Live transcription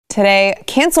Today,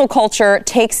 cancel culture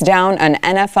takes down an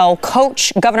NFL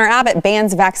coach. Governor Abbott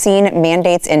bans vaccine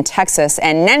mandates in Texas.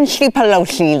 And Nancy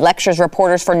Pelosi lectures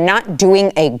reporters for not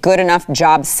doing a good enough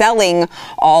job selling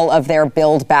all of their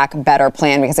Build Back Better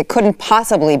plan, because it couldn't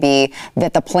possibly be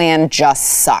that the plan just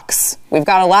sucks. We've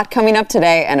got a lot coming up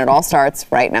today, and it all starts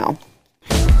right now.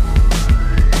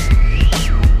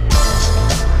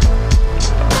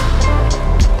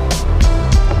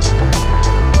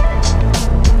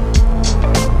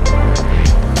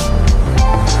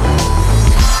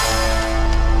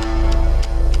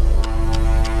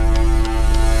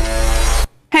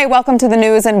 Hey, welcome to the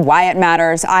news and why it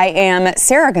matters. I am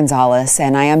Sarah Gonzalez,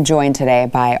 and I am joined today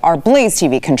by our Blaze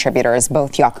TV contributors,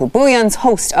 both Jaco Booyens,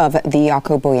 host of the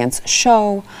Jaco Booyens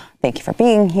Show. Thank you for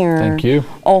being here. Thank you.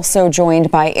 Also joined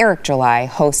by Eric July,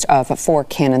 host of For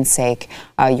Canon's Sake.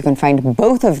 You can find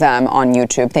both of them on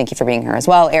YouTube. Thank you for being here as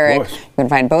well, Eric. You can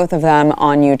find both of them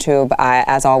on YouTube.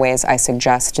 As always, I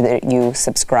suggest that you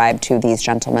subscribe to these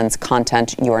gentlemen's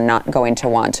content. You are not going to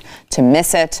want to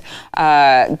miss it.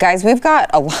 Guys, we've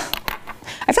got a lot.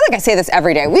 I feel like I say this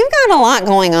every day. We've got a lot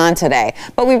going on today,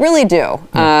 but we really do.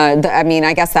 I mean,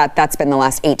 I guess that's been the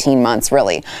last 18 months,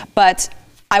 really. But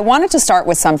I wanted to start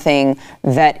with something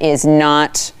that is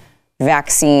not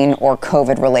vaccine or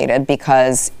COVID related,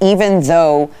 because even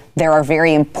though there are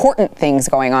very important things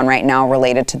going on right now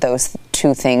related to those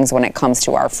two things when it comes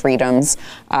to our freedoms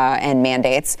and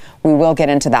mandates, we will get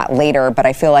into that later. But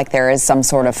I feel like there is some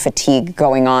sort of fatigue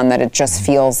going on, that it just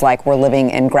feels like we're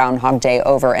living in Groundhog Day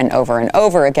over and over and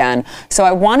over again. So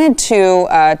I wanted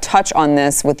to touch on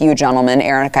this with you gentlemen.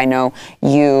 Eric, I know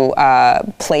you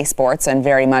play sports and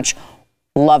very much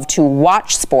love to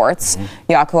watch sports.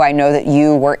 Jaco, I know that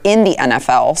you were in the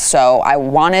NFL, so I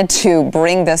wanted to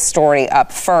bring this story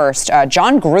up first.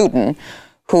 John Gruden,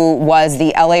 who was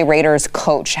the LA Raiders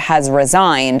coach, has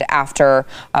resigned after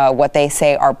what they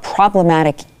say are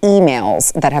problematic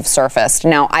emails that have surfaced.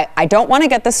 Now, I don't want to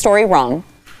get this story wrong.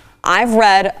 I've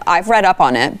read up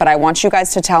on it, but I want you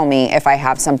guys to tell me if I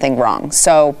have something wrong.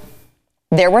 So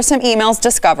there were some emails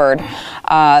discovered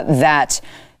that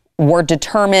were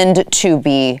determined to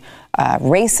be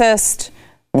racist,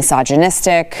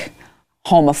 misogynistic,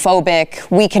 homophobic.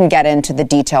 We can get into the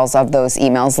details of those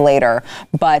emails later.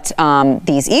 But I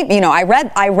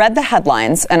read the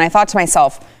headlines and I thought to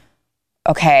myself,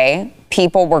 okay,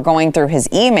 people were going through his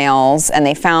emails and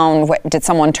they found, did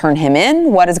someone turn him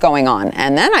in? What is going on?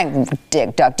 And then I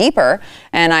dug deeper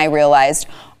and I realized,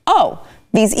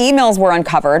 these emails were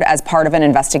uncovered as part of an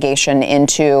investigation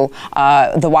into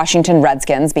the Washington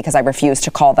Redskins, because I refuse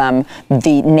to call them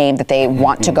the name that they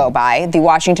want to go by. The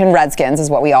Washington Redskins is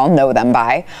what we all know them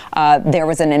by. There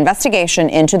was an investigation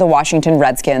into the Washington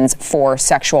Redskins for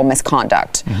sexual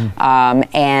misconduct.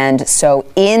 And so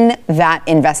in that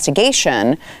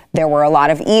investigation, there were a lot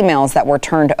of emails that were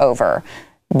turned over.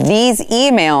 These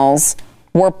emails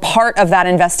were part of that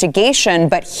investigation,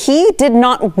 but he did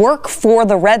not work for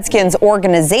the Redskins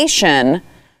organization.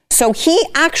 So he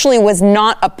actually was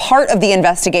not a part of the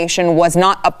investigation, was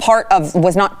not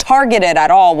targeted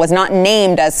at all, was not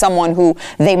named as someone who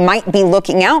they might be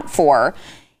looking out for.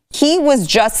 He was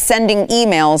just sending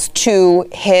emails to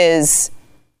his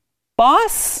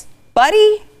boss,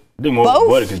 buddy.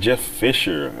 Both? Because Jeff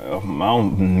Fisher, I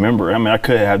don't remember. I mean, I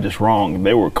could have this wrong.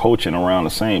 They were coaching around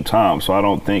the same time, so I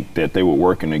don't think that they were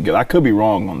working together. I could be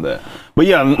wrong on that. But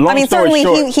yeah, long story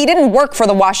short, he didn't work for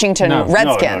the Washington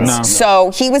Redskins. No.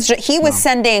 So he was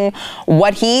sending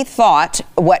what he thought,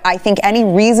 what I think any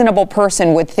reasonable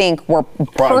person would think were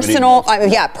personal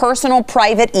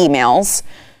private emails.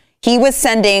 He was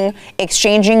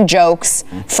exchanging jokes,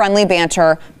 friendly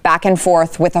banter, back and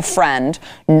forth with a friend.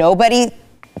 Nobody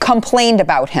complained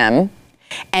about him.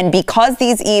 And because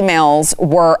these emails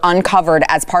were uncovered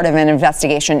as part of an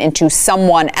investigation into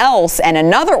someone else and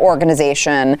another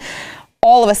organization,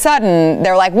 all of a sudden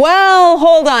they're like, well,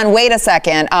 hold on, wait a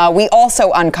second. We also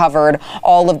uncovered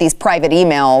all of these private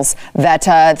emails that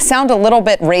sound a little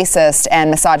bit racist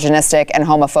and misogynistic and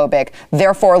homophobic.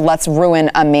 Therefore, let's ruin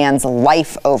a man's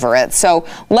life over it. So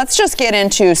let's just get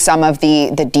into some of the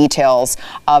details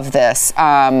of this.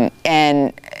 I'm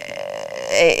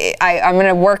going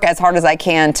to work as hard as I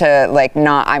can to I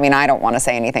don't want to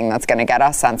say anything that's going to get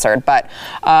us censored, but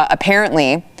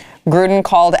apparently Gruden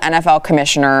called NFL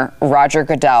Commissioner Roger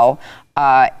Goodell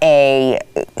a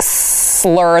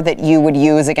slur that you would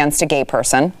use against a gay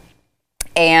person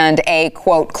and a,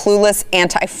 quote, clueless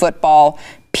anti-football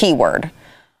P word.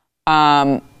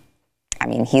 I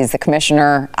mean, he's the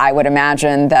commissioner. I would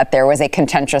imagine that there was a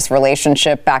contentious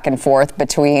relationship back and forth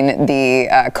between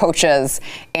the coaches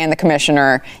and the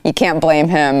commissioner. You can't blame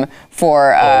him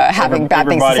for having bad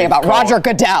things to say about Roger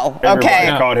Goodell.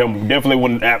 Okay, called him definitely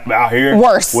when out here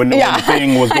worse. When the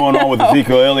thing was going on with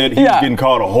Ezekiel Elliott, he was getting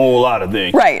called a whole lot of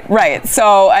things. Right.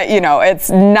 So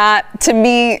it's not, to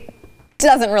me,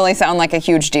 doesn't really sound like a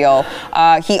huge deal.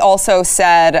 He also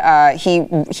said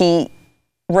he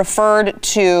referred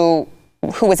to.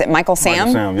 Who was it? Michael Sam?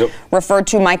 Michael Sam, yep. Referred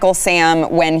to Michael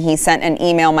Sam when he sent an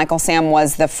email. Michael Sam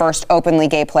was the first openly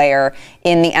gay player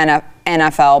in the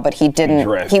NFL, but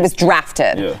he was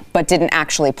drafted, but didn't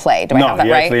actually play. Do I have that right?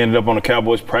 No, he actually ended up on the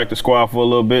Cowboys practice squad for a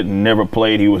little bit and never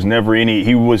played. He was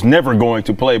never going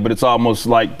to play, but it's almost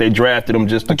like they drafted him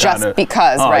just because,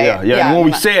 right? Yeah. And when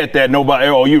we said that, nobody,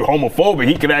 you're homophobic.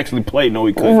 He could actually play. No,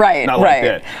 he couldn't. Right, not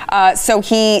like that. So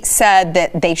he said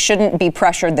that they shouldn't be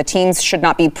pressured. The teams should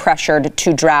not be pressured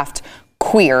to draft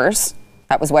queers.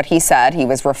 That was what he said. He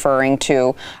was referring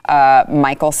to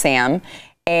Michael Sam.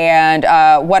 And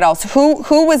what else?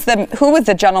 Who was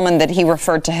the gentleman that he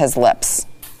referred to his lips?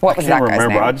 What was that guy's name? I can't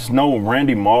remember. I just know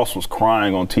Randy Moss was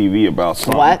crying on TV about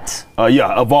something. What?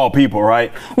 Of all people,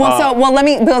 right? Let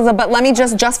me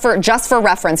just for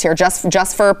reference here,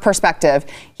 just for perspective.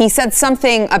 He said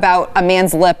something about a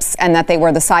man's lips and that they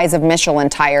were the size of Michelin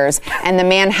tires, and the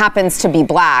man happens to be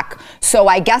black. So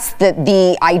I guess that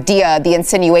the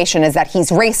insinuation is that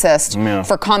he's racist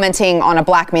for commenting on a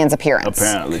black man's appearance.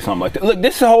 Apparently, something like that. Look,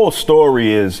 this whole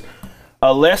story is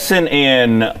a lesson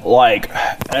in,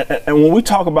 and when we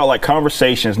talk about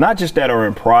conversations, not just that are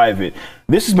in private,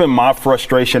 this has been my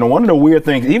frustration. And one of the weird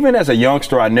things, even as a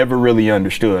youngster, I never really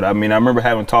understood. I mean, I remember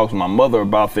having talks with my mother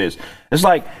about this. It's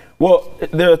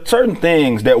there are certain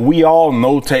things that we all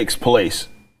know takes place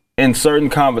in certain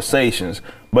conversations,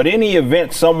 but in the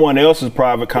event someone else's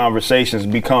private conversations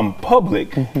become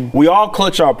public, we all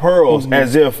clutch our pearls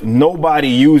as if nobody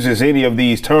uses any of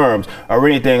these terms or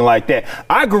anything like that.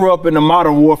 I grew up in the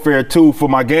Modern Warfare 2 for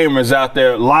my gamers out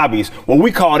there lobbies where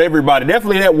we called everybody,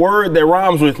 definitely that word that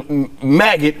rhymes with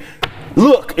maggot.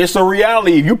 Look, it's a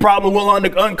reality. You probably will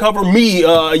uncover me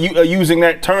using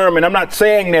that term. And I'm not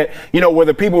saying that,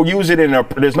 whether people use it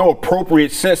there's no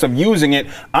appropriate sense of using it.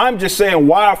 I'm just saying,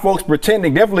 why are folks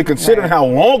pretending, definitely considering how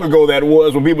long ago that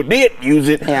was when people did use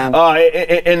it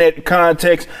in that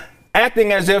context,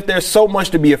 acting as if there's so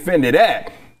much to be offended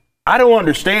at. I don't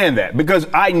understand that, because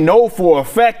I know for a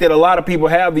fact that a lot of people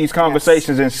have these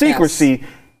conversations in secrecy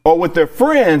or with their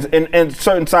friends in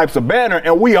certain types of banner,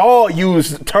 and we all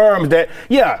use terms that,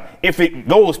 if it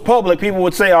goes public, people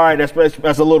would say, all right,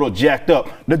 that's a little jacked up.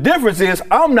 The difference is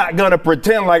I'm not gonna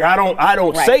pretend like I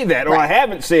don't say that, or I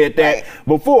haven't said that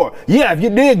before. If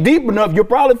you dig deep enough, you'll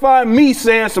probably find me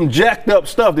saying some jacked up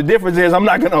stuff. The difference is I'm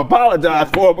not gonna apologize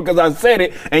for it because I said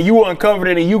it and you uncovered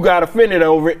it and you got offended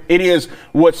over it. It is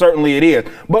what certainly it is.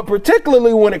 But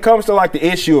particularly when it comes to the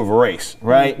issue of race,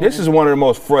 right? This is one of the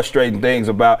most frustrating things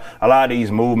about a lot of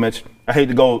these movements. I hate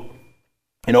to go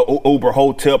uber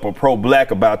hotep or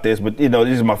pro-black about this, but these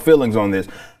are my feelings on this.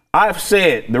 I've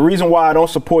said the reason why I don't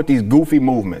support these goofy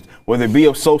movements, whether it be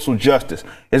of social justice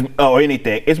or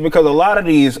anything, it's because a lot of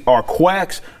these are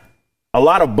quacks. A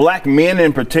lot of black men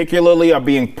in particularly are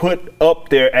being put up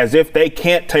there as if they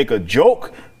can't take a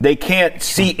joke. They can't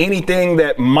see anything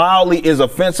that mildly is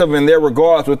offensive in their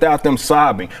regards without them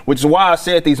sobbing, which is why I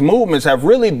said these movements have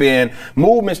really been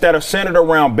movements that are centered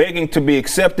around begging to be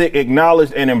accepted,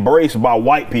 acknowledged, and embraced by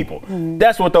white people.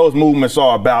 That's what those movements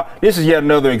are about. This is yet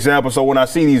another example. So when I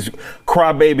see these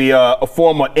crybaby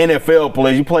former NFL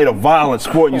players, you play a violent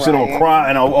sport and you see them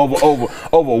crying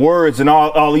over words and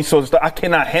all these sorts of stuff, I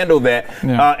cannot handle that,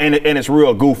 and it's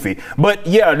real goofy. But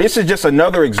this is just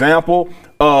another example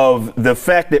of the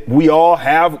fact that we all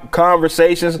have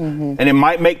conversations and it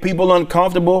might make people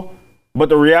uncomfortable, but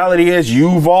the reality is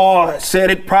you've all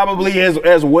said it probably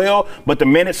as well, but the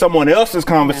minute someone else's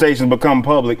conversations become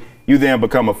public, you then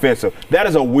become offensive. That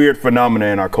is a weird phenomenon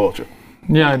in our culture.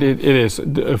 Yeah, it is.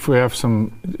 If we have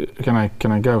some, can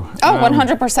I go? Oh,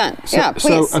 100%. Please.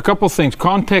 So a couple things.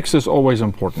 Context is always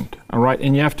important, all right?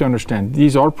 And you have to understand,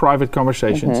 these are private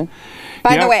conversations.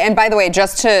 By the way,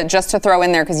 just to throw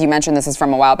in there, because you mentioned this is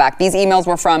from a while back, these emails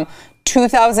were from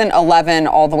 2011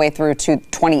 all the way through to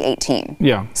 2018.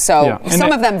 So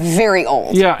some of them very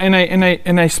old.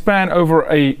 And they span over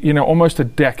almost a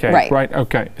decade, right?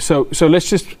 Okay. So let's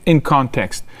just in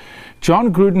context.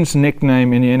 John Gruden's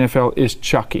nickname in the NFL is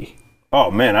Chucky. Oh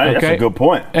man, that's a good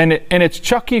point. And it's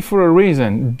Chucky for a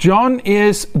reason. John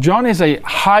is a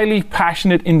highly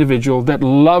passionate individual that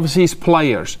loves his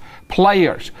players.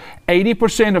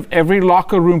 80% of every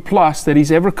locker room plus that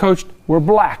he's ever coached were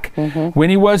black. When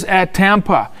he was at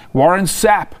Tampa, Warren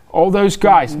Sapp, all those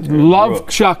guys loved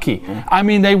Chucky. I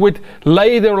mean, they would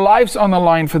lay their lives on the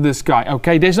line for this guy.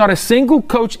 Okay, there's not a single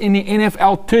coach in the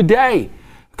NFL today,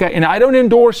 okay, and I don't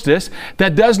endorse this,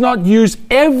 that does not use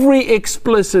every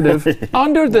explicitive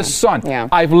under the sun. Yeah.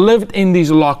 I've lived in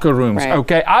these locker rooms, right.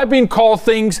 okay? I've been called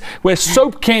things where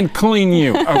soap can't clean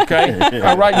you, okay?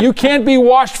 All right, you can't be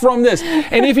washed from this.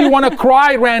 And if you want to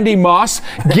cry, Randy Moss,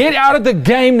 get out of the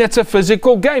game. That's a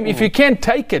physical game if you can't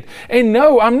take it. And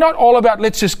no, I'm not all about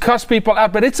let's just cuss people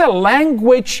out, but it's a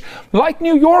language like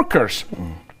New Yorkers.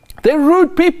 They're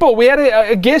rude people. We had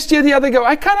a guest here the other day.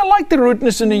 I kind of like the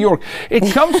rudeness in New York.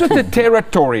 It comes with the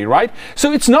territory, right?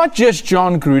 So it's not just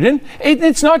John Gruden.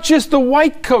 It's not just the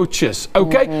white coaches,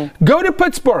 okay? Go to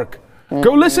Pittsburgh.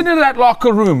 Go listen to that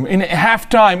locker room in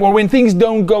halftime or when things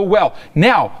don't go well.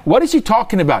 Now, what is he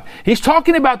talking about? He's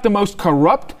talking about the most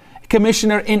corrupt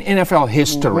commissioner in NFL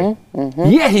history.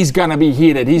 Yeah, he's gonna be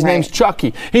heated. His name's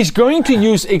Chucky. He's going to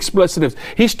use explicitives.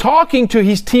 He's talking to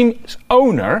his team's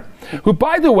owner, who,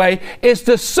 by the way, is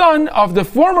the son of the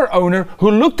former owner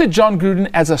who looked at John Gruden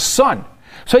as a son.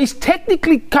 So he's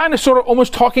technically kind of sort of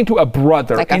almost talking to a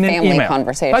brother like in a an family email.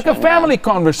 conversation. Like a family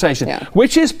conversation,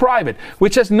 which is private,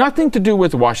 which has nothing to do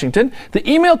with Washington. The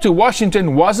email to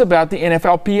Washington was about the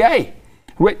NFLPA.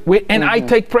 And I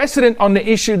take precedent on the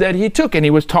issue that he took. And he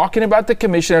was talking about the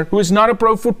commissioner who is not a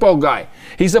pro-football guy.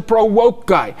 He's a pro-woke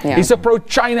guy. Yeah. He's a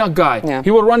pro-China guy. Yeah. He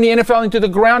will run the NFL into the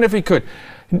ground if he could.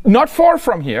 Not far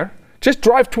from here, just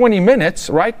drive 20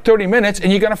 minutes, right, 30 minutes,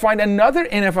 and you're going to find another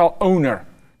NFL owner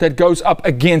that goes up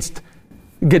against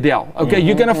Goodell. Okay,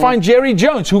 you're going to find Jerry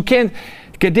Jones,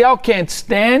 Goodell can't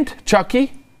stand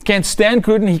Chucky. Can't stand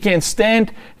Gruden. He can't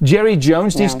stand Jerry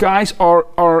Jones. These guys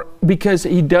are because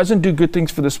he doesn't do good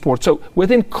things for the sport. So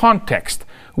within context,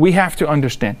 we have to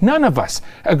understand. None of us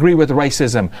agree with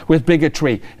racism, with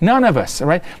bigotry. None of us,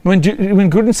 right? When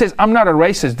Gruden says, I'm not a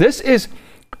racist, this is,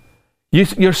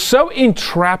 you're so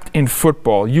entrapped in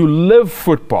football. You live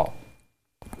football.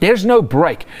 There's no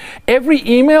break. Every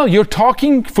email, you're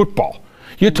talking football.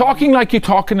 You're talking like you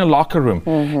talk in a locker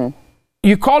room.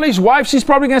 You call his wife, she's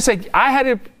probably going to say, I had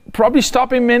to probably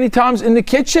stop him many times in the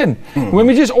kitchen. When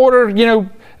we just order,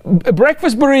 a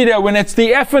breakfast burrito, when it's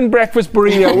the effing breakfast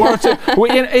burrito.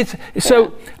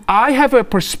 So I have a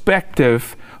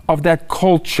perspective of that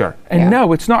culture. And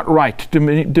no, it's not right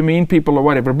to demean people or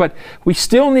whatever, but we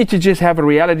still need to just have a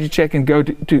reality check and go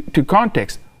to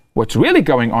context. What's really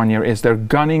going on here is they're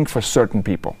gunning for certain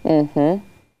people.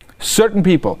 Certain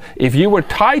people. If you were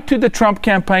tied to the Trump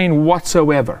campaign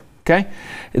whatsoever, okay,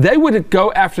 they would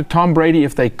go after Tom Brady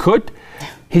if they could.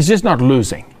 He's just not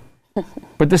losing.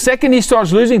 But the second he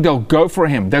starts losing, they'll go for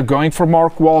him. They're going for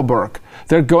Mark Wahlberg.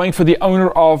 They're going for the owner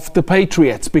of the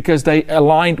Patriots because they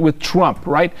aligned with Trump,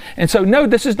 right? And so, no,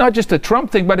 this is not just a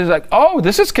Trump thing, but it's like, oh,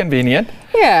 this is convenient.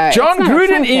 Yeah. John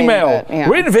Gruden email.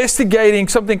 We're investigating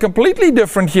something completely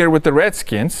different here with the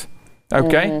Redskins.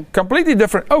 Okay? Completely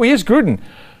different. Oh, here's Gruden.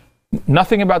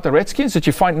 Nothing about the Redskins? Did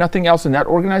you find nothing else in that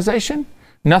organization?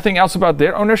 Nothing else about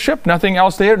their ownership? Nothing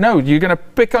else there? No, you're going to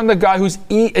pick on the guy who's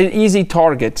an easy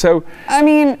target. So, I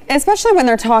mean, especially when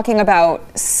they're talking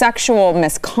about sexual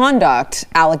misconduct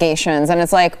allegations, and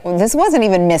it's like, well, this wasn't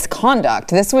even misconduct.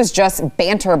 This was just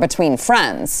banter between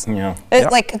friends. Yeah.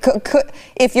 Like,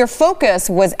 if your focus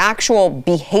was actual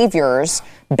behaviors,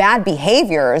 bad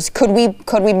behaviors, could we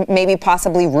maybe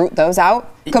possibly root those out?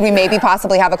 Could we maybe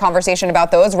possibly have a conversation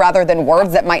about those rather than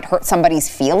words that might hurt somebody's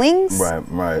feelings?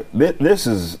 Right.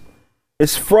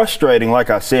 It's frustrating,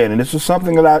 like I said, and this is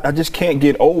something that I just can't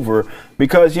get over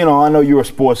because, I know you're a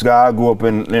sports guy. I grew up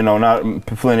in, not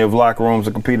plenty of locker rooms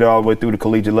and competed all the way through the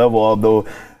collegiate level, although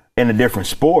in a different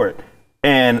sport.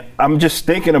 And I'm just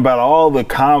thinking about all the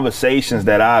conversations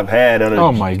that I've had of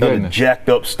the jacked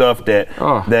up stuff that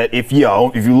if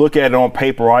you look at it on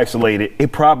paper isolated,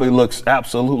 it probably looks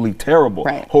absolutely terrible,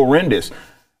 horrendous.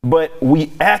 But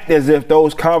we act as if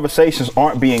those conversations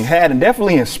aren't being had, and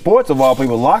definitely in sports of all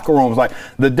people, locker rooms, like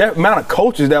the amount of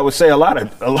coaches that would say a lot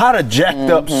of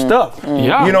jacked up stuff.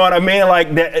 Yeah. You know what I mean?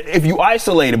 Like that, if you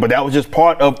isolate it, but that was just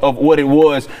part of what it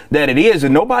was that it is,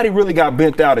 and nobody really got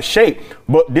bent out of shape.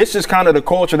 But this is kind of the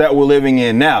culture that we're living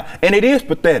in now, and it is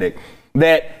pathetic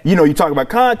that you talk about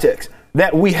context,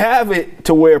 that we have it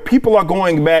to where people are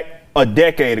going back a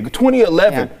decade ago,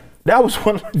 2011. That was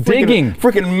when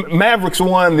freaking Mavericks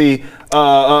won the.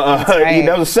 Right.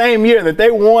 That was the same year that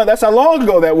they won. That's how long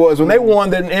ago that was when they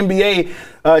won the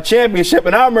NBA championship.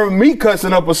 And I remember me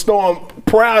cussing up a storm,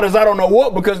 proud as I don't know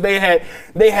what, because they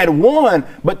had won.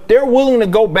 But they're willing to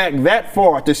go back that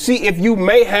far to see if you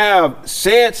may have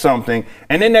said something,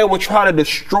 and then they will try to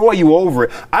destroy you over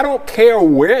it. I don't care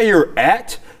where you're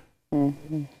at.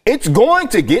 Mm-hmm. It's going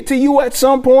to get to you at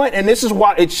some point, and this is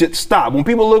why it should stop. When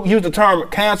people use the term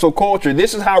cancel culture,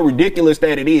 this is how ridiculous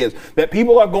that it is, that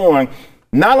people are going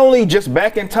not only just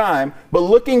back in time, but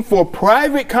looking for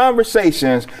private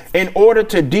conversations in order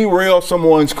to derail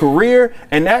someone's career,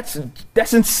 and that's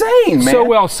insane, man. So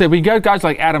well said. We got guys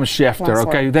like Adam Schefter,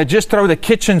 okay, that just throw the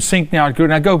kitchen sink now.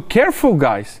 And I go, careful,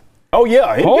 guys. Oh,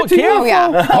 yeah.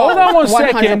 Hold on one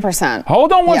second. 100%.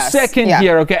 Hold on one second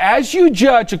here, okay? As you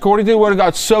judge, according to the Word of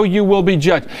God, so you will be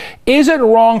judged. Is it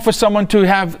wrong for someone to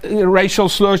have racial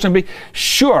slurs and be?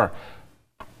 Sure.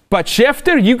 But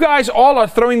Schefter, you guys all are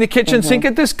throwing the kitchen sink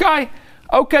at this guy?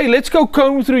 Okay, let's go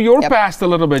comb through your past a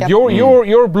little bit. Your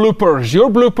bloopers, your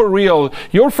blooper reel,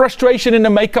 your frustration in the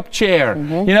makeup chair,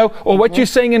 or what you're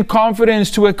saying in confidence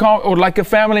to or like a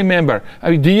family member.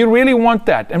 I mean, do you really want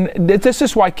that? And this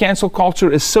is why cancel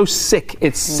culture is so sick.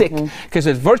 It's sick because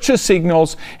it virtue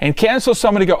signals and cancel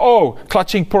somebody. Go, oh,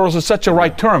 clutching pearls is such a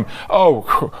right term.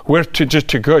 Oh, we're just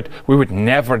too good. We would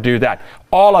never do that.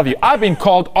 All of you. I've been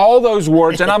called all those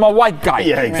words, and I'm a white guy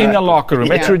in the locker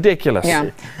room. It's ridiculous. Yeah,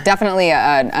 definitely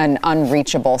an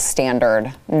unreachable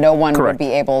standard. No one would be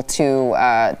able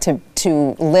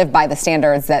to live by the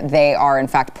standards that they are, in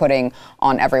fact, putting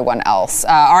on everyone else.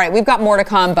 All right, we've got more to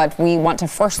come, but we want to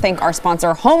first thank our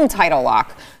sponsor, Home Title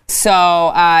Lock.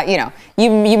 So,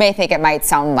 you may think it might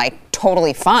sound like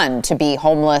totally fun to be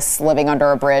homeless, living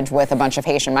under a bridge with a bunch of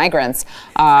Haitian migrants.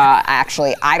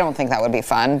 Actually, I don't think that would be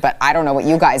fun, but I don't know what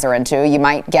you guys are into. You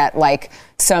might get like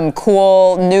some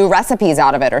cool new recipes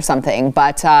out of it or something.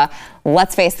 But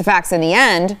let's face the facts. In the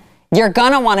end, you're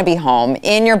gonna want to be home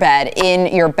in your bed,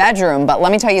 in your bedroom. But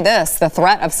let me tell you this, the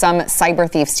threat of some cyber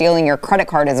thief stealing your credit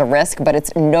card is a risk, but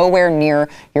it's nowhere near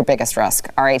your biggest risk.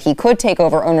 All right, he could take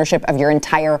over ownership of your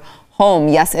entire home.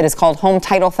 Yes, it is called home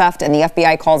title theft, and the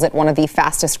FBI calls it one of the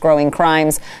fastest growing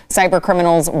crimes. Cyber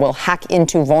criminals will hack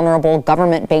into vulnerable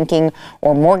government, banking,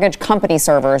 or mortgage company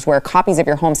servers where copies of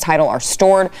your home's title are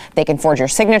stored. They can forge your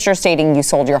signature stating you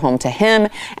sold your home to him,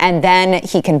 and then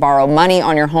he can borrow money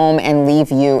on your home and leave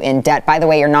you in debt. By the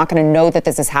way, you're not going to know that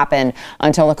this has happened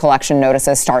until the collection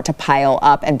notices start to pile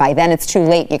up, and by then it's too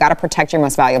late. You got to protect your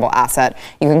most valuable asset.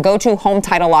 You can go to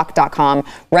HometitleLock.com,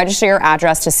 register your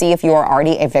address to see if you are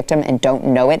already a victim and don't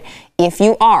know it. If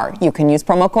you are, you can use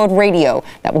promo code RADIO.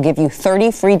 That will give you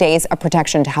 30 free days of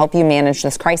protection to help you manage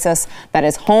this crisis. That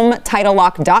is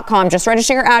HometitleLock.com. Just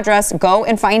register your address, go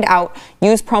and find out.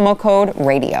 Use promo code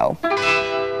RADIO.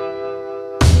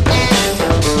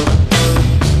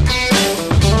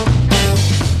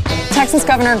 Texas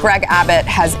Governor Greg Abbott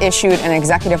has issued an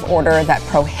executive order that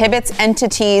prohibits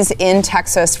entities in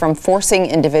Texas from forcing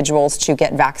individuals to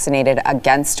get vaccinated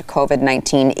against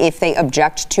COVID-19 if they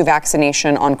object to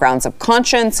vaccination on grounds of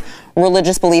conscience,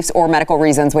 religious beliefs, or medical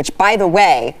reasons, which, by the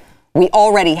way, we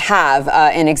already have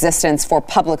in existence for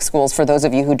public schools. For those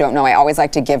of you who don't know, I always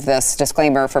like to give this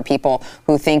disclaimer for people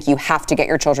who think you have to get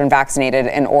your children vaccinated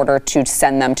in order to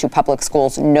send them to public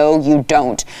schools. No, you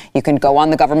don't. You can go on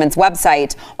the government's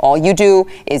website. All you do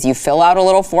is you fill out a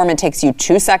little form. It takes you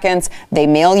 2 seconds. They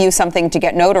mail you something to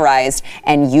get notarized,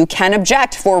 and you can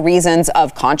object for reasons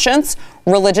of conscience,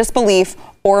 religious belief,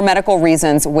 or medical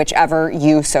reasons, whichever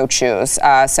you so choose.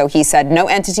 So he said no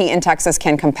entity in Texas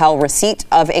can compel receipt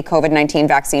of a COVID-19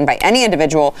 vaccine by any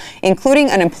individual, including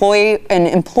an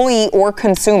employee or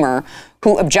consumer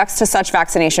who objects to such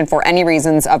vaccination for any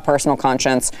reasons of personal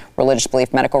conscience, religious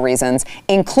belief, medical reasons,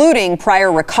 including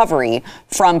prior recovery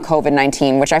from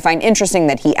COVID-19, which I find interesting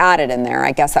that he added in there.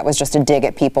 I guess that was just a dig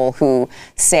at people who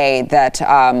say that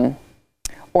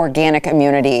organic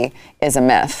immunity is a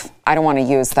myth. I don't want to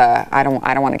use I don't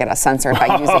want to get us censored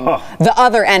by using the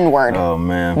other N word. Oh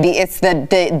man. It's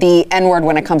the N word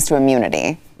when it comes to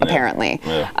immunity, apparently.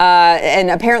 Yeah. And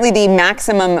apparently the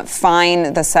maximum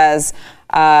fine that says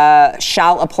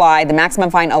shall apply, the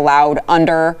maximum fine allowed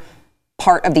under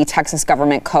part of the Texas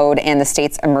government code and the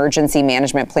state's emergency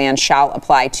management plan shall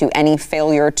apply to any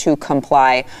failure to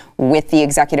comply with the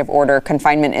executive order.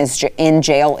 Confinement in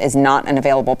jail is not an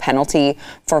available penalty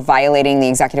for violating the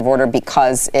executive order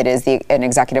because it is an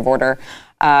executive order.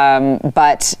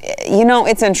 But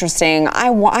it's interesting. I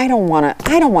don't want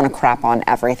to crap on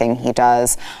everything he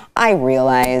does. I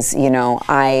realize,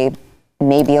 I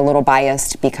may be a little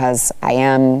biased because I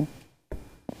am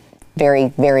very,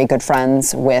 very good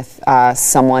friends with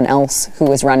someone else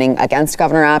who is running against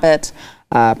Governor Abbott,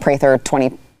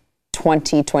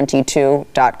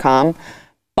 Prather2022.com.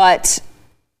 But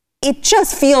it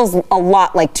just feels a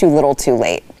lot like too little too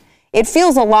late. It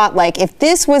feels a lot like if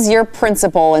this was your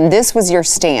principle and this was your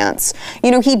stance,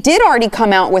 he did already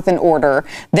come out with an order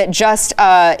that just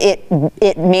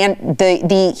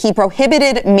he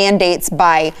prohibited mandates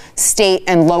by state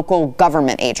and local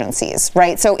government agencies,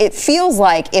 right? So it feels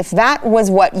like if that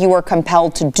was what you were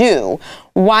compelled to do,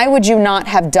 why would you not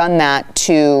have done that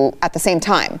at the same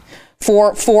time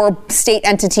for state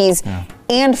entities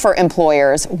and for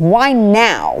employers? Why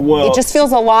now? Well, it just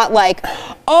feels a lot like,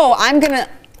 I'm going to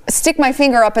stick my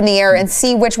finger up in the air and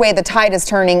see which way the tide is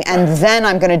turning, and then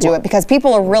I'm going to do it because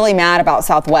people are really mad about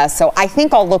Southwest. So I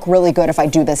think I'll look really good if I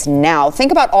do this now.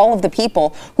 Think about all of the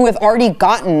people who have already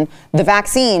gotten the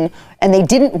vaccine and they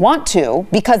didn't want to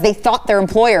because they thought their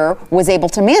employer was able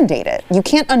to mandate it. You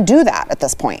can't undo that at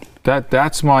this point.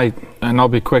 That's my, and I'll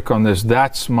be quick on this,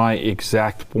 that's my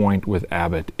exact point with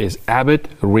Abbott, is Abbott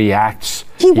reacts.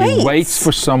 He waits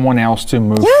for someone else to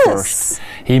move first.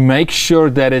 He makes sure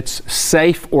that it's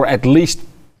safe, or at least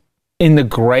in the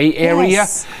gray area.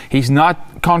 Yes. He's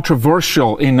not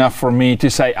controversial enough for me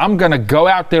to say, I'm going to go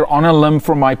out there on a limb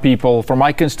for my people, for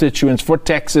my constituents, for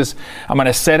Texas. I'm going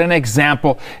to set an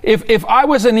example. If I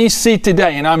was in EC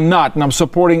today, and I'm not, and I'm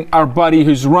supporting our buddy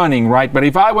who's running, right? But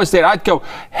if I was there, I'd go,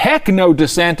 heck no,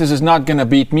 DeSantis is not going to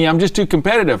beat me. I'm just too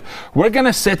competitive. We're going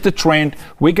to set the trend.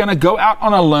 We're going to go out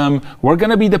on a limb. We're going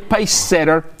to be the pace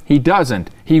setter. He doesn't.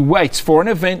 He waits for an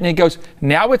event and he goes,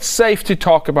 now it's safe to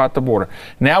talk about the border.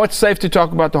 Now it's safe to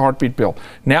talk about the heartbeat bill.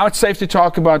 Now it's safe to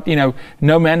talk about, no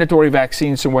mandatory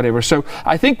vaccines and whatever. So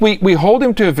I think we hold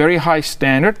him to a very high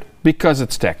standard because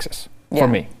it's Texas. For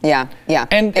me. Yeah.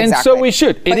 And so we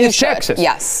should. It is Texas.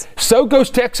 Yes. So goes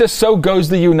Texas, so goes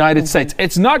the United States.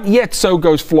 It's not yet so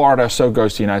goes Florida, so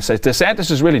goes the United States.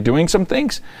 DeSantis is really doing some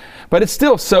things, but it's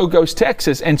still so goes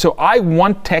Texas. And so I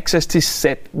want Texas to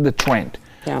set the trend.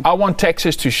 Yeah. I want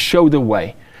Texas to show the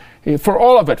way for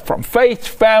all of it, from faith,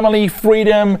 family,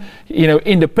 freedom,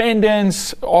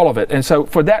 independence, all of it. And so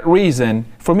for that reason,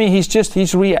 for me,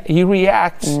 he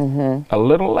reacts a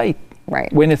little late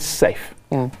when it's safe.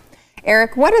 Yeah.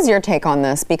 Eric, what is your take on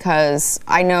this? Because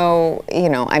I know,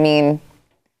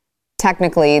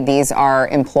 technically these are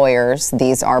employers,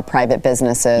 these are private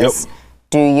businesses. Yep.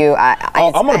 Do you?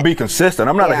 I'm going to be consistent.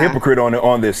 I'm not a hypocrite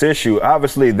on this issue.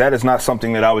 Obviously, that is not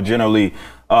something that I would generally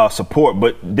support.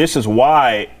 But this is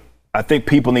why I think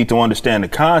people need to understand the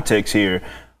context here,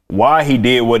 why he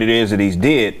did what it is that he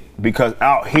did, because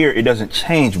out here it doesn't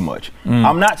change much.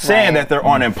 I'm not saying that there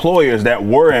aren't employers that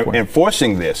were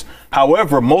enforcing this.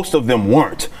 However, most of them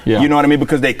weren't. You know what I mean?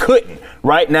 Because they couldn't.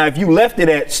 Right now, if you left it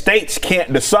at states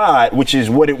can't decide, which is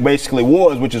what it basically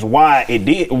was, which is why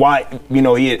he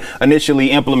had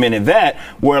initially implemented that,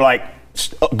 where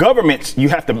governments, you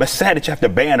have to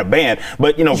ban a ban,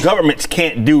 but governments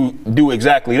can't do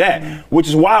exactly that, which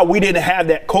is why we didn't have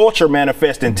that culture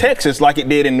manifest in Texas like it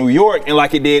did in New York and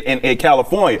like it did in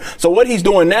California. So what he's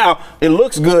doing now, it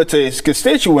looks good to his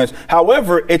constituents.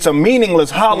 However, it's a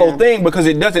meaningless, hollow thing because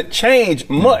it doesn't change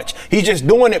much. He's just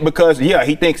doing it because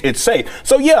he thinks it's safe.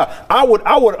 So I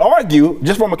would argue,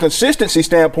 just from a consistency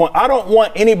standpoint, I don't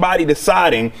want anybody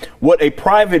deciding what a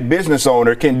private business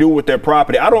owner can do with their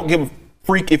property. I don't give a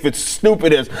freak if it's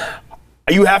stupid as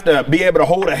you have to be able to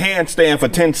hold a handstand for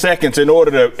 10 seconds in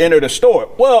order to enter the store.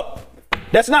 Well,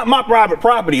 that's not my private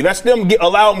property. That's them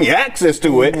allowing me access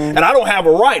to it, and I don't have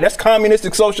a right. That's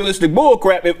communistic, socialistic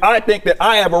bullcrap if I think that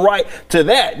I have a right to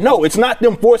that. No, it's not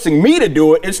them forcing me to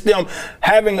do it. It's them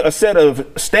having a set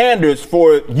of standards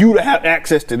for you to have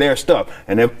access to their stuff.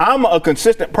 And if I'm a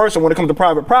consistent person when it comes to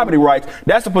private property rights,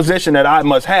 that's a position that I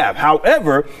must have.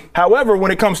 However,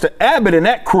 when it comes to Abbott and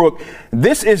that crook,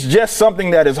 this is just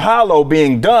something that is hollow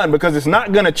being done because it's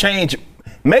not going to change.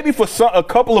 Maybe for a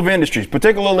couple of industries,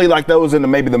 particularly like those in the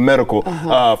medical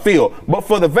field. But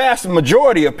for the vast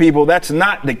majority of people, that's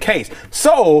not the case.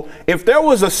 So if there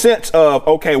was a sense of,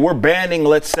 okay, we're banning,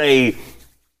 let's say,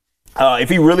 if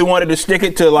he really wanted to stick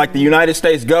it to like the United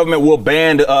States government, we'll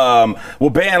ban,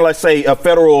 let's say, a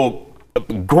federal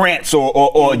grants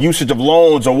or usage of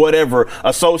loans or whatever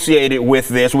associated with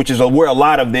this, which is where a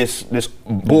lot of this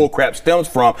bull crap stems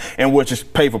from, and which is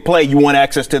pay for play. You want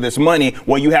access to this money,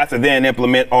 well, you have to then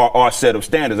implement our set of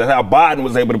standards. That's how Biden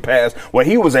was able to pass what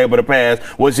he was able to pass.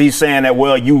 Was he saying that,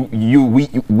 well,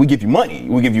 we give you money,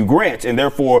 we give you grants, and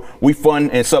therefore we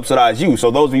fund and subsidize you.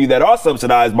 So those of you that are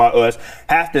subsidized by us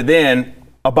have to then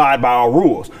abide by our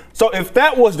rules. So if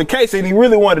that was the case and he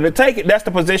really wanted to take it, that's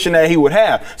the position that he would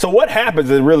have. So what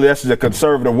happens is really that's the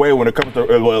conservative way when it comes to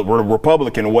the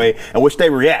Republican way in which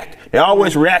they react. They're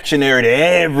always reactionary to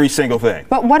every single thing.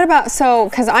 But what about,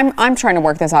 because I'm trying to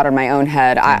work this out in my own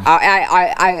head.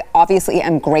 I obviously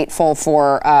am grateful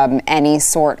for any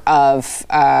sort of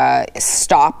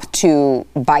stop to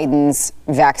Biden's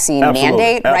vaccine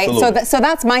mandate, right? So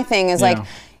that's my thing is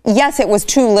yes, it was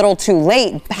too little too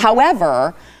late.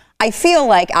 However, I feel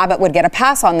like Abbott would get a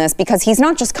pass on this because he's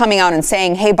not just coming out and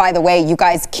saying, hey, by the way, you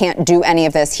guys can't do any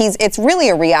of this. It's really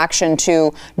a reaction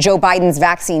to Joe Biden's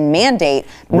vaccine mandate,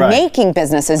 making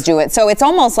businesses do it. So it's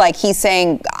almost like he's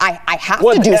saying, I have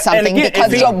to do something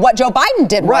because what Joe Biden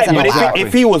did wasn't allowed.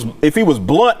 If he was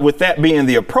blunt with that being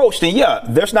the approach, then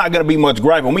there's not going to be much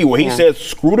gripe on me. Where he says,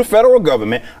 screw the federal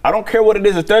government. I don't care what it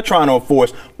is that they're trying to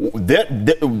enforce.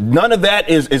 None of that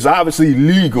is obviously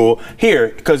legal here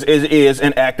because it is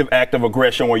an act of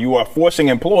aggression where you are forcing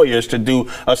employers to do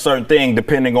a certain thing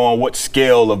depending on what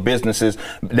scale of businesses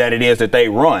that it is that they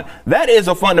run. That is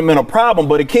a fundamental problem,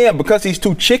 but again, because he's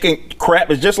too chicken crap,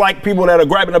 it's just like people that are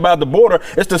griping about the border.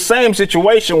 It's the same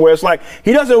situation where it's like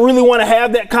he doesn't really want to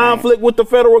have that conflict with the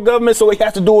federal government, so he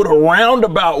has to do it a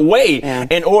roundabout way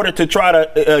in order to try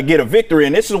to get a victory.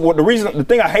 And this is what the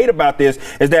thing I hate about this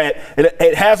is that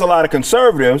it has a lot of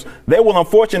conservatives. They will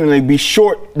unfortunately be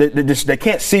short. They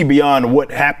can't see beyond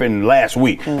what happened last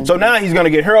week. So now he's going to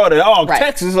get heralded.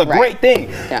 Texas is a great thing.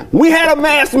 Yeah. We had a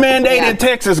mask mandate in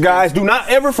Texas, guys. Do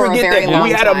not ever forget that. We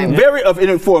had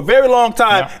for a very long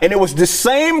time, and it was the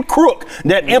same crook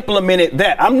that implemented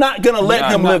that. I'm not going to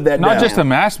let him live that down. Not just a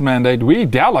mask mandate.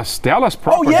 Dallas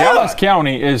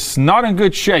County is not in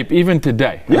good shape even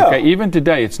today. Yeah. Okay, even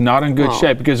today it's not in good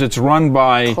shape because it's run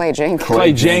by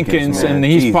Clay Jenkins and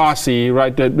his posse,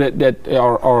 right? That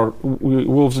are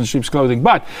wolves in sheep's clothing.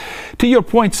 But to your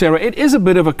point, Sarah, it is a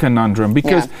bit of a conundrum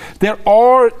because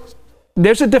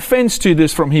there's a defense to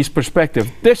this from his perspective.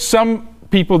 There's some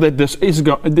people that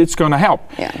it's going to help.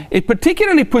 Yeah. It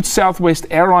particularly puts Southwest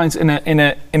Airlines in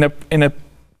a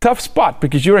tough spot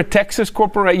because you're a Texas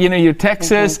corporation. You're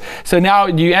Texas. Mm-hmm. So now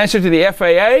do you answer to the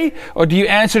FAA or do you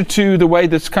answer to the way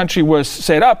this country was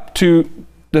set up to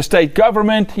the state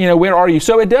government? Where are you?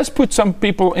 So it does put some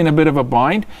people in a bit of a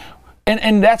bind.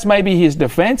 And that's maybe his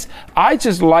defense. I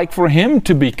just like for him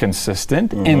to be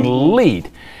consistent and lead.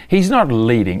 He's not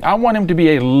leading. I want him to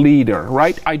be a leader,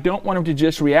 right? I don't want him to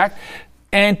just react.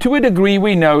 And to a degree,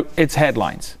 we know it's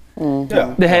headlines.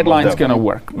 The headline's going to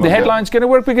work. The headline's going to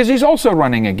work because he's also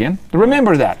running again.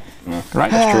 Remember that. Right?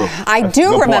 That's true. I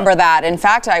do remember that. In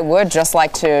fact, I would just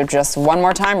like to one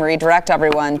more time redirect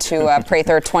everyone to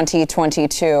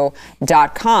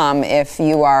Prather2022.com if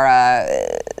you are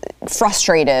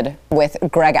frustrated with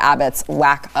Greg Abbott's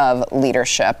lack of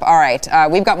leadership. All right,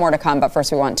 we've got more to come, but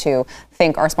first we want to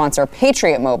thank our sponsor,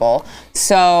 Patriot Mobile.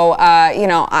 So,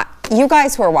 you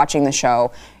guys who are watching the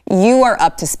show, you are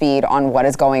up to speed on what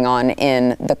is going on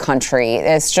in the country.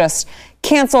 It's just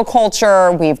cancel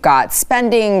culture. We've got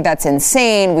spending that's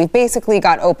insane. We've basically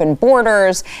got open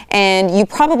borders, and you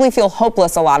probably feel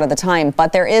hopeless a lot of the time.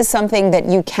 But there is something that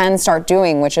you can start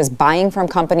doing, which is buying from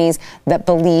companies that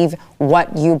believe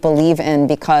what you believe in,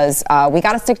 because we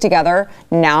got to stick together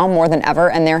now more than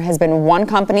ever. And there has been one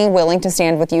company willing to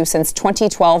stand with you since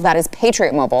 2012. That is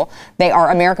Patriot Mobile. They are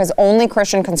America's only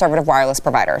Christian conservative wireless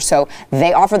provider. So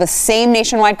they offer the same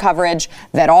nationwide coverage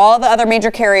that all the other major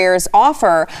carriers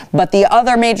offer, but the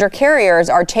other major carriers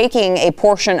are taking a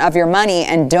portion of your money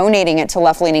and donating it to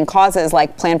left-leaning causes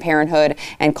like Planned Parenthood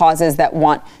and causes that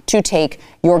want to take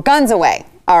your guns away.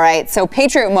 All right, so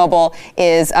Patriot Mobile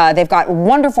is, they've got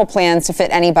wonderful plans to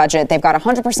fit any budget. They've got a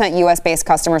 100% U.S.-based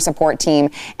customer support team,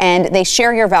 and they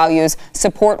share your values,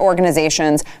 support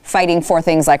organizations fighting for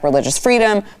things like religious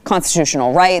freedom,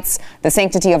 constitutional rights, the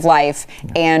sanctity of life,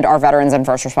 and our veterans and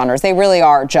first responders. They really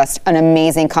are just an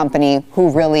amazing company who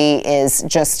really is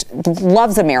just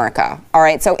loves America. All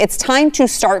right, so it's time to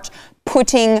start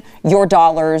putting your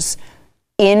dollars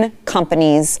in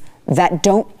companies that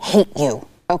don't hate you.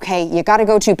 Okay, you got to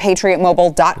go to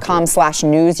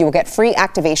patriotmobile.com/news. You will get free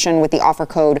activation with the offer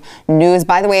code NEWS.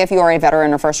 By the way, if you are a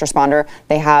veteran or first responder,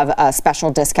 they have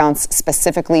special discounts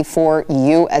specifically for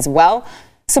you as well.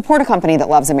 Support a company that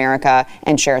loves America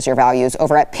and shares your values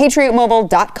over at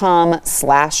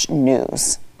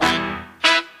patriotmobile.com/news.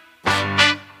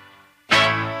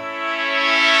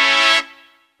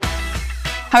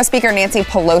 House Speaker Nancy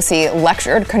Pelosi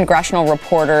lectured congressional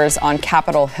reporters on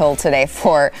Capitol Hill today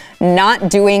for not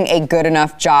doing a good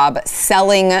enough job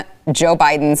selling Joe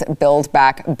Biden's Build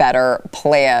Back Better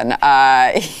plan.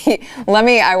 I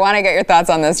want to get your thoughts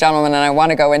on this, gentlemen, and I want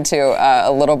to go into a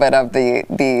little bit of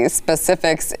the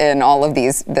specifics in all of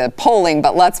the polling,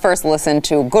 but let's first listen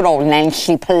to good old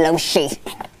Nancy Pelosi.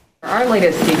 Our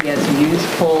latest CBS News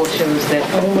poll shows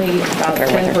that only about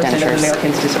 10% of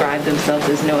Americans describe themselves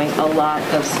as knowing a lot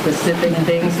of specific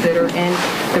things that are in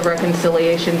the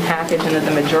reconciliation package, and that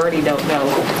the majority don't know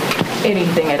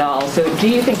anything at all. So do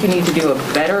you think you need to do a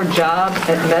better job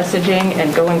at messaging,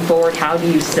 and going forward, how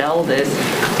do you sell this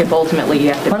if ultimately you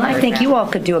have to? Well, I think you all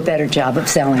could do a better job of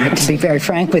selling it, to be very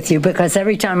frank with you, because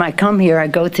every time I come here, I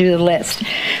go through the list.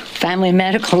 Family and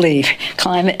medical leave,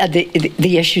 climate,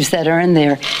 the issues that are in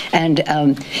there. And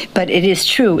but it is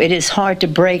true, it is hard to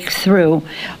break through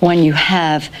when you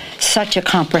have such a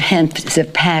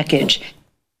comprehensive package.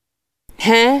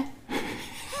 Huh?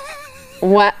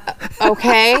 What?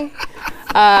 Okay.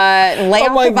 Lay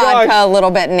off the vodka a little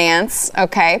bit, Nance.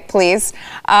 Okay, please.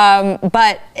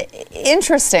 But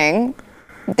interesting,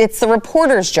 it's the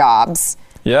reporters' jobs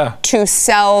to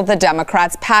sell the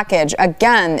Democrats' package.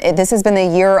 Again, this has been the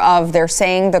year of they're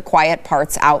saying the quiet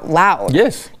parts out loud.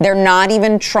 Yes. They're not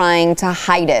even trying to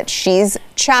hide it. She's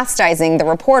chastising the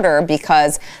reporter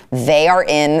because they are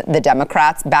in the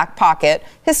Democrats' back pocket,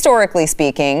 historically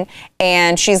speaking.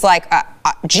 And she's like,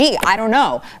 gee, I don't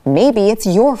know. Maybe it's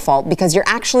your fault because you're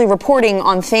actually reporting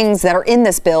on things that are in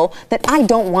this bill that I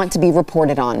don't want to be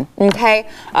reported on. Okay?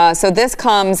 So this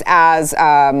comes as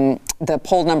the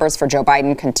poll numbers for Joe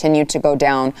Biden continue to go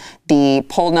down. The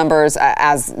poll numbers,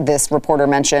 as this reporter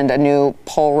mentioned, a new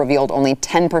poll revealed only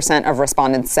 10% of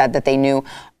respondents said that they knew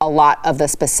a lot of the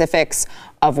specifics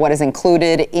of what is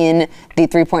included in the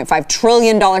 $3.5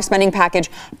 trillion spending package,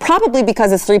 probably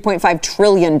because it's $3.5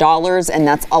 trillion, and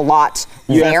that's a lot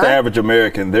you there. ask the average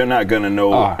American, they're not going to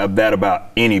know that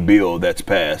about any bill that's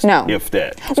passed, if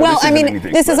that. So well, I mean,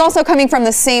 this is also coming from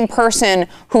the same person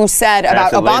who said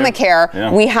about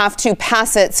Obamacare, we have to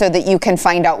pass it so that you can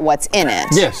find out what's in it.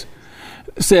 Yes.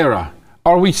 Sarah,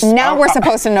 we're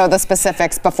supposed to know the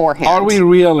specifics beforehand. Are we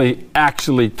really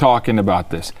actually talking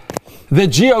about this? The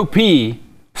GOP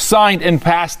signed and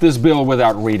passed this bill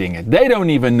without reading it. They don't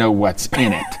even know what's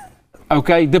in it.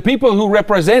 Okay? The people who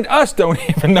represent us don't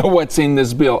even know what's in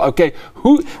this bill. Okay?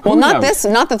 Who not knows?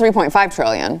 Not the $3.5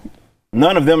 trillion.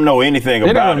 None of them know anything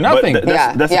about it. Nothing. But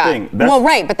that's the thing.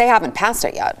 Right, but they haven't passed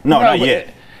it yet. No, not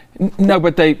yet. No,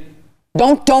 but they...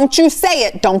 Don't you say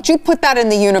it. Don't you put that in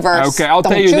the universe. Okay, I'll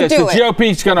tell you this. The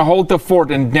GOP's going to hold the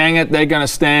fort, and dang it, they're going to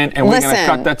stand, and we're going to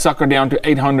cut that sucker down to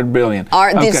 $800 billion.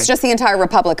 It's just the entire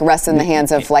Republic rests in the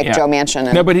hands of, Joe Manchin.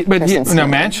 And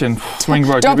Manchin. Swing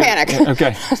vote. Don't panic.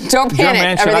 Okay. Don't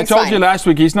panic. Joe Manchin. I told you last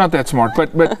week he's not that smart.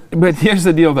 But here's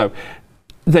the deal, though.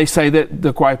 They say that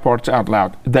the quiet parts out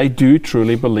loud. They do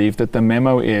truly believe that the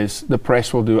memo is the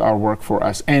press will do our work for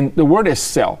us. And the word is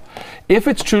sell. If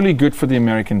it's truly good for the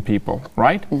American people,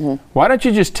 right? Mm-hmm. Why don't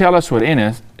you just tell us what's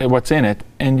in it,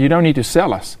 and you don't need to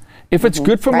sell us? If it's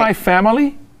good for my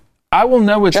family, I will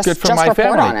know it's good for my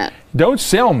family. On it. Don't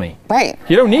sell me. Right.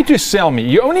 You don't need to sell me.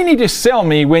 You only need to sell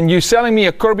me when you're selling me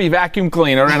a Kirby vacuum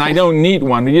cleaner and I don't need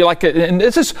one. And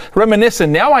this is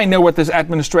reminiscent. Now I know what this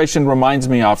administration reminds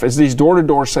me of, is these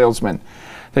door-to-door salesmen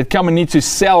that come and need to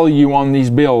sell you on these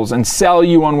bills and sell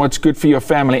you on what's good for your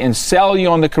family and sell you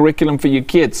on the curriculum for your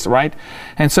kids, right?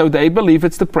 And so they believe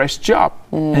it's the press job.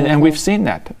 Mm-hmm. And we've seen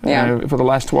that for the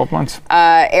last 12 months.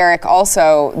 Eric,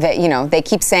 also, they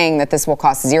keep saying that this will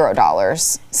cost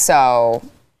 $0. So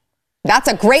that's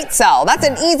a great sell. That's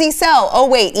an easy sell. Oh,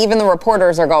 wait, even the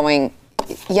reporters are going,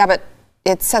 yeah, but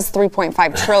it says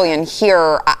 $3.5 trillion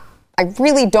here. I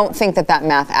really don't think that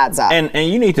math adds up. And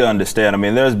you need to understand, I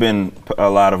mean, there's been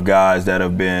a lot of guys that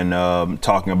have been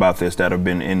talking about this that have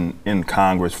been in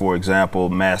Congress. For example,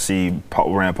 Massey,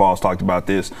 Rand Paul's talked about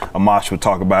this. Amash would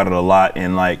talk about it a lot.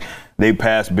 And, they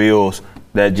passed bills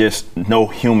that just no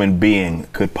human being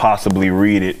could possibly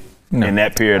read it in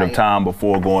that period of time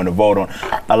before going to vote on.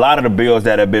 A lot of the bills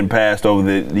that have been passed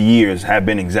over the years have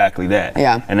been exactly that.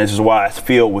 Yeah. And this is why it's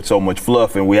filled with so much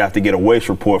fluff, and we have to get a waste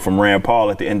report from Rand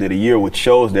Paul at the end of the year, which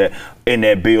shows that in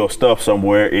that bill stuff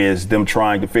somewhere is them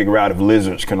trying to figure out if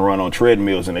lizards can run on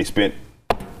treadmills, and they spent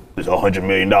 $100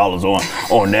 million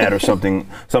on that or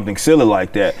something silly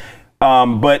like that.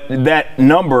 But that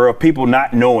number of people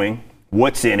not knowing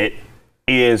what's in it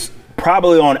is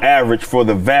probably on average for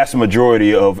the vast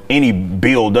majority of any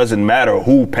bill, doesn't matter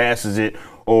who passes it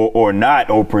or not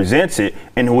or presents it,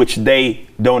 in which they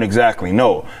don't exactly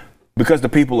know. because the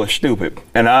people are stupid.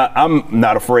 And I'm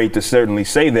not afraid to certainly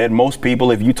say that. Most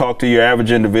people, if you talk to your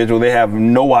average individual, they have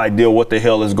no idea what the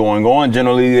hell is going on.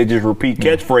 Generally, they just repeat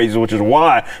catchphrases, which is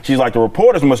why she's like, the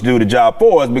reporters must do the job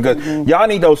for us, because y'all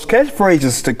need those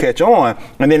catchphrases to catch on.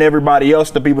 And then everybody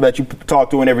else, the people that you talk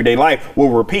to in everyday life, will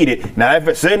repeat it. Now, if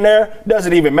it's in there, it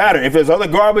doesn't even matter. If there's other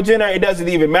garbage in there, it doesn't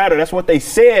even matter. That's what they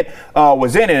said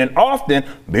was in it. And often,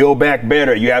 Build Back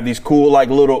Better. You have these cool, like,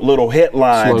 little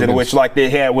headlines slogans, in which, like they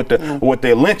had with the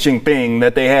lynching thing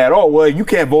that they had. Oh, well, you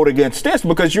can't vote against this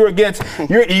because you're against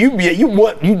do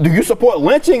you support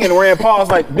lynching? And Rand Paul's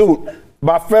like, dude,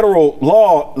 by federal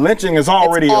law, lynching is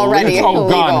already illegal. Oh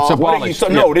God, it's abolished.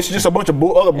 No, this is just a bunch of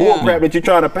other bull crap that you're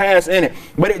trying to pass in it.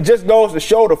 But it just goes to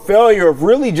show the failure of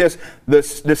really just the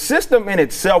system in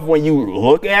itself. When you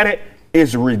look at it,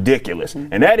 is ridiculous.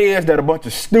 And that is that a bunch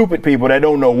of stupid people that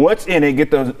don't know what's in it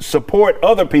get to support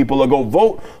other people or go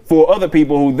vote for other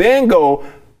people who then go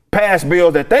pass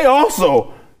bills that they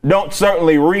also don't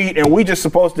certainly read, and we just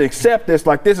supposed to accept this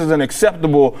like this is an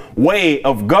acceptable way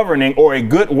of governing, or a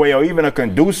good way, or even a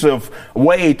conducive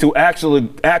way to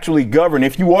actually govern.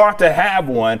 If you are to have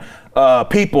one,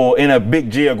 people in a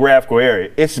big geographical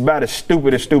area, it's about as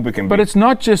stupid can be. But it's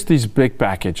not just these big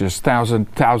packages,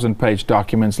 thousand page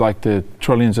documents like the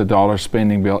trillions of dollars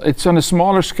spending bill. It's on a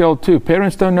smaller scale too.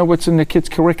 Parents don't know what's in their kids'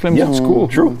 curriculum at school.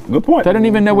 True, good point. They don't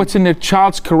even know what's in their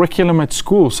child's curriculum at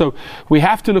school. So we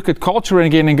have to look at culture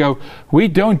again and go, we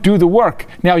don't do the work.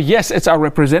 Now, yes, it's our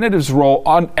representatives' role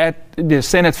at the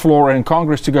Senate floor and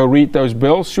Congress to go read those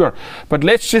bills, sure. But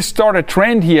let's just start a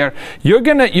trend here. You're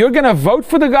gonna vote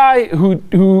for the guy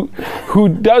who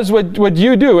does what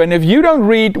you do. And if you don't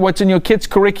read what's in your kid's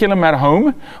curriculum at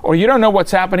home, or you don't know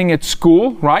what's happening at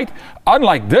school, right?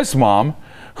 Unlike this mom,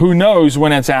 who knows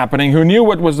when it's happening, who knew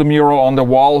what was the mural on the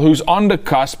wall, who's on the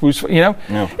cusp,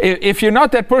 if you're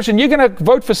not that person, you're gonna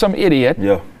vote for some idiot.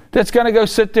 Yeah. That's going to go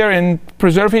sit there and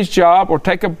preserve his job, or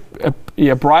take a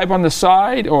bribe on the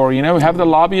side, or have the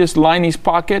lobbyist line his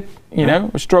pocket,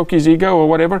 or stroke his ego or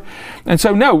whatever. And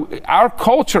so, no, our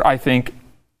culture, I think,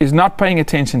 is not paying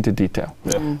attention to detail.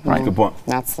 Yeah, right. Good point.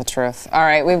 That's the truth. All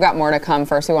right, we've got more to come.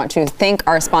 First, we want to thank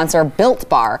our sponsor, Built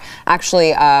Bar.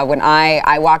 Actually, when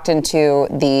I walked into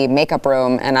the makeup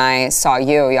room and I saw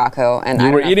you, Jaco, and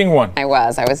you were eating one. I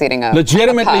was eating a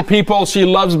legitimately, people. She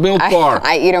loves Built Bar.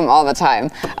 I eat them all the time.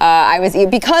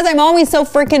 Because I'm always so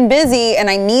freaking busy and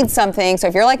I need something. So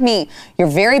if you're like me, you're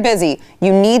very busy.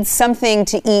 You need something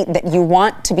to eat that you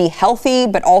want to be healthy,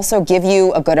 but also give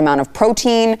you a good amount of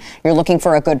protein. You're looking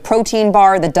for a good protein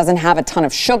bar that doesn't have a ton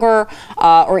of sugar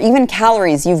or even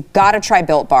calories. You've got to try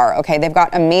Built Bar. Okay, they've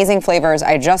got amazing flavors.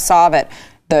 I just saw that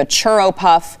the churro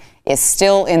puff is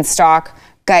still in stock.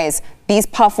 Guys, these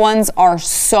puff ones are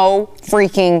so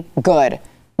freaking good.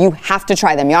 You have to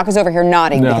try them. Jaco's over here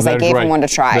nodding because I gave him one to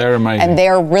try. They're amazing. And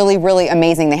they're really, really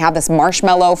amazing. They have this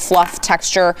marshmallow fluff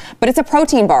texture, but it's a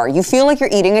protein bar. You feel like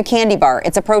you're eating a candy bar.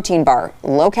 It's a protein bar.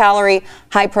 Low calorie,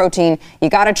 high protein.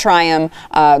 You got to try them.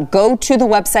 Go to the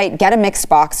website, get a mixed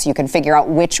box. You can figure out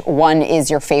which one is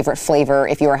your favorite flavor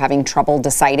if you are having trouble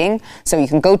deciding. So you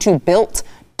can go to Built.com.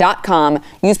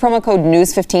 Use promo code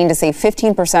NEWS15 to save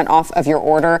 15% off of your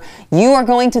order. You are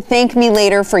going to thank me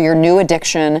later for your new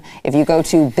addiction if you go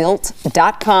to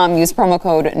Built.com. Use promo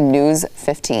code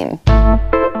NEWS15.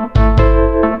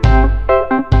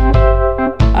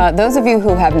 Those of you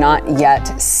who have not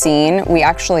yet seen, we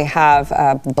actually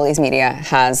have, Blaze Media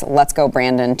has Let's Go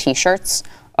Brandon t-shirts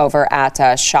over at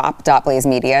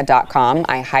shop.blazemedia.com.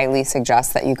 I highly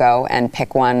suggest that you go and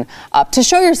pick one up to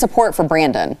show your support for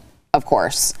Brandon. Of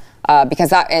course,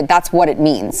 because that's what it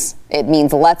means. It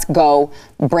means let's go,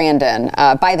 Brandon.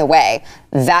 By the way,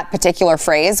 that particular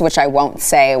phrase, which I won't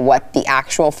say what the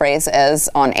actual phrase is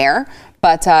on air,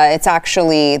 but it's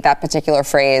actually, that particular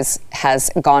phrase has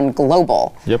gone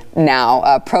global. Yep.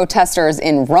 Now, protesters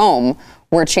in Rome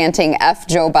were chanting F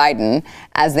Joe Biden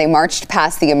as they marched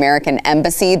past the American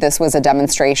embassy. This was a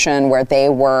demonstration where they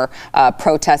were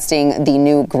protesting the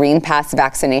new Green Pass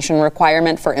vaccination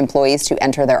requirement for employees to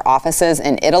enter their offices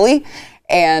in Italy.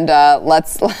 And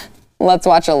let's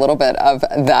watch a little bit of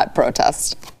that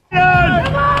protest. Joe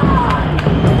Biden!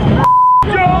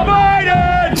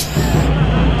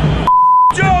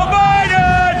 Joe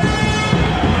Biden!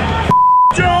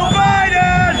 Joe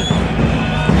Biden!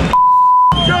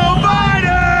 Joe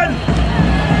Biden!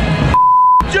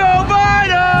 Joe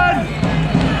Biden!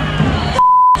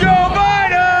 Joe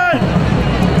Biden!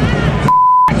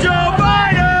 Joe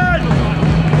Biden!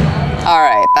 All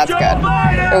right, that's good.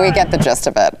 We get the gist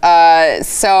of it.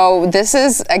 So this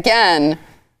is, again,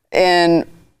 in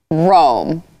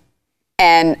Rome.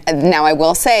 And now I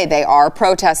will say they are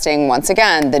protesting, once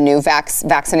again, the new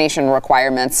vaccination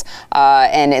requirements.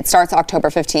 And it starts October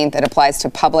 15th. It applies to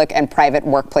public and private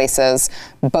workplaces.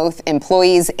 Both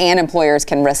employees and employers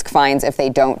can risk fines if they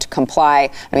don't comply.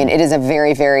 I mean, it is a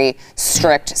very, very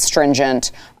strict,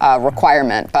 stringent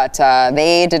requirement. But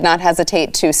they did not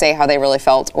hesitate to say how they really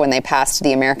felt when they passed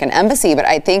the American embassy. But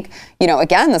I think, you know,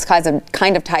 again, this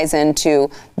kind of ties into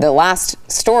the last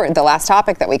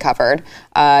topic that we covered,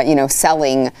 you know,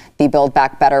 selling the Build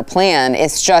Back Better plan.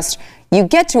 It's just, you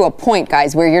get to a point,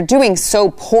 guys, where you're doing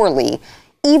so poorly.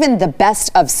 Even the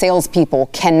best of salespeople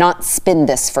cannot spin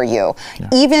this for you. Yeah.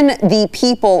 Even the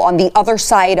people on the other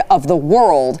side of the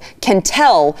world can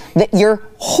tell that you're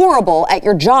horrible at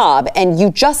your job and you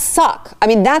just suck. I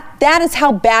mean, that is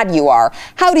how bad you are.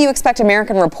 How do you expect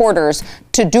American reporters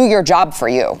to do your job for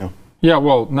you? Yeah. Yeah,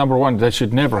 well, number one, they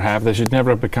should never have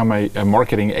become a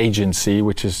marketing agency,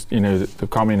 which is, you know, the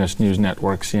communist news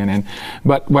network, CNN.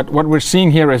 But what we're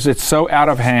seeing here is it's so out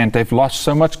of hand. They've lost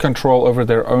so much control over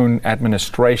their own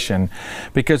administration,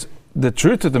 because the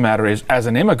truth of the matter is, as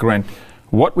an immigrant,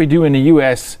 what we do in the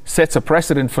U.S. sets a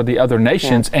precedent for the other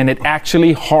nations, and it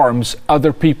actually harms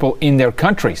other people in their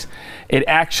countries. It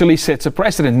actually sets a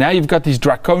precedent. Now you've got these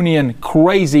draconian,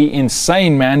 crazy,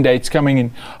 insane mandates coming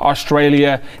in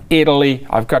Australia, Italy.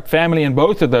 I've got family in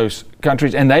both of those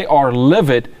countries, and they are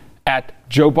livid at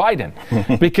Joe Biden.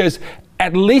 Because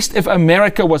at least if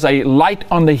America was a light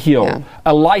on the hill,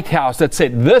 a lighthouse that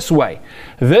said this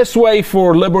way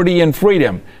for liberty and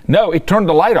freedom. No, it turned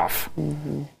the light off.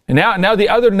 Mm-hmm. Now the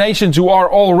other nations who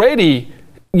are already,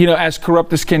 you know, as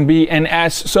corrupt as can be and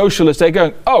as socialist, they're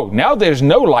going, oh, now there's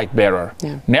no light bearer.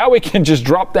 Yeah. Now we can just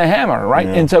drop the hammer, right?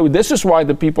 Yeah. And so this is why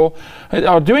the people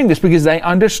are doing this, because they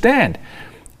understand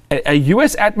a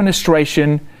U.S.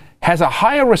 administration has a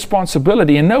higher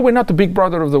responsibility. And no, we're not the big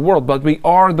brother of the world, but we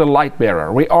are the light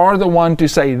bearer. We are the one to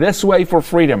say this way for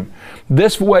freedom,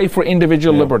 this way for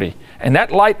individual liberty. And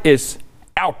that light is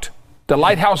out. The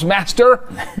lighthouse master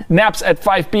naps at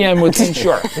 5 p.m. with his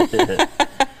shirt.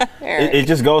 It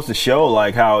just goes to show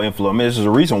like how influential. There's a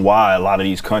reason why a lot of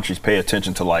these countries pay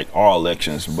attention to like our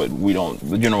elections, but we don't.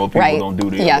 The general people don't do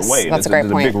the other way. That's a great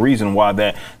point. There's a big reason why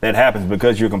that happens,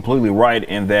 because you're completely right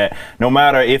in that no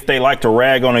matter if they like to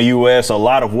rag on the U.S., a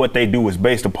lot of what they do is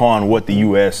based upon what the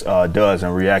U.S. Does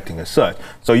and reacting as such.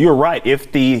 So you're right.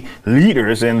 If the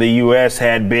leaders in the U.S.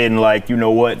 had been like, you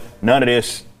know what, none of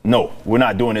this. No, we're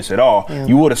not doing this at all. Yeah.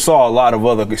 You would have saw a lot of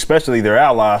other, especially their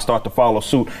allies, start to follow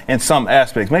suit in some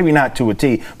aspects. Maybe not to a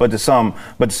T, but to some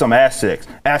aspect.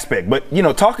 But you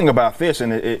know, talking about this,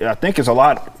 and I think it's a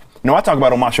lot. You know, I talk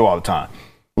about it on my show all the time.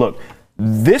 Look,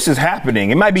 this is happening.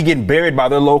 It might be getting buried by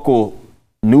their local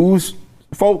news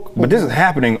folk, but this is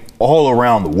happening all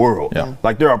around the world. Yeah.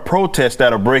 Like there are protests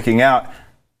that are breaking out.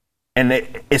 And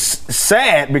it's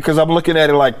sad because I'm looking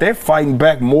at it like they're fighting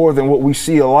back more than what we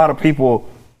see a lot of people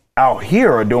out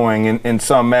here are doing in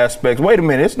some aspects. Wait a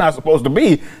minute, it's not supposed to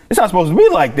be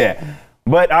like that.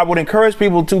 But I would encourage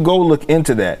people to go look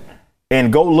into that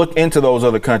and go look into those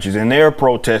other countries and their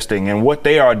protesting and what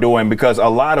they are doing, because a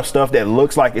lot of stuff that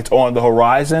looks like it's on the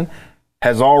horizon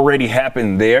has already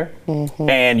happened there. Mm-hmm.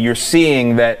 And you're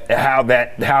seeing how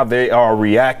they are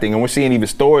reacting, and we're seeing even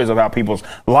stories of how people's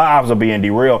lives are being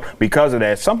derailed because of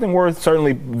that. Something worth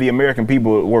certainly the American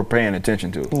people were paying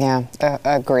attention to. Yeah,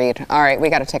 agreed. All right, we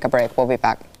got to take a break. We'll be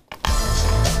back.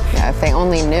 Yeah, if they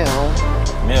only knew.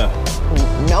 Yeah.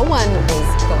 No one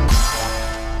is going.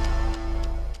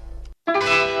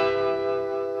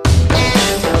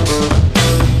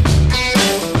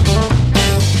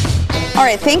 All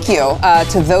right, thank you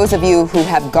to those of you who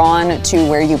have gone to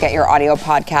where you get your audio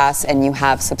podcasts and you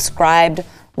have subscribed,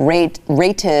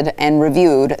 rated, and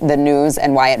reviewed the news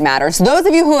and why it matters. Those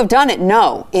of you who have done it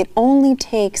know it only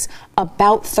takes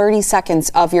about 30 seconds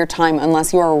of your time,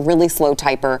 unless you're a really slow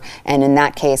typer, and in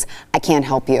that case, I can't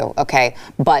help you, okay?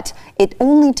 But it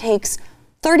only takes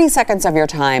 30 seconds of your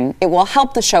time. It will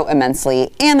help the show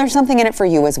immensely, and there's something in it for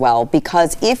you as well,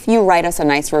 because if you write us a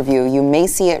nice review, you may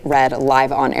see it read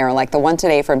live on air, like the one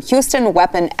today from Houston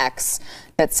Weapon X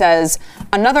that says,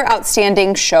 another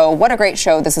outstanding show. What a great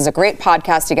show. This is a great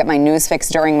podcast to get my news fix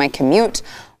during my commute.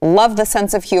 Love the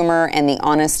sense of humor and the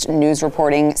honest news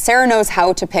reporting. Sarah knows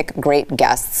how to pick great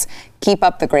guests. Keep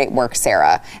up the great work,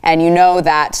 Sarah. And you know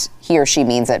that he or she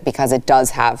means it because it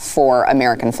does have 4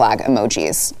 American flag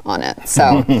emojis on it.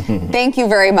 So thank you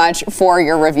very much for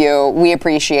your review. We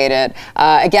appreciate it.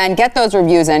 Again, get those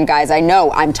reviews in, guys. I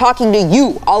know I'm talking to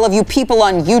you, all of you people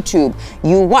on YouTube.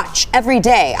 You watch every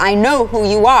day. I know who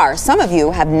you are. Some of you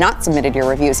have not submitted your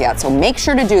reviews yet, so make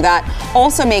sure to do that.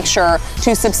 Also make sure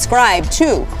to subscribe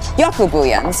to Jaco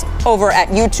Booyens over at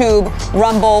YouTube,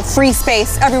 Rumble, Free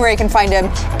Space, everywhere you can find him,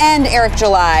 and Eric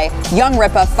July, Young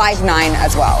Ripa 59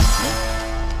 as well.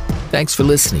 Thanks for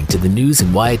listening to the news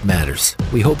and why it matters.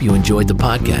 We hope you enjoyed the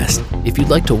podcast. If you'd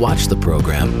like to watch the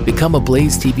program, become a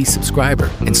Blaze TV subscriber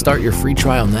and start your free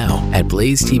trial now at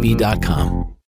blazetv.com.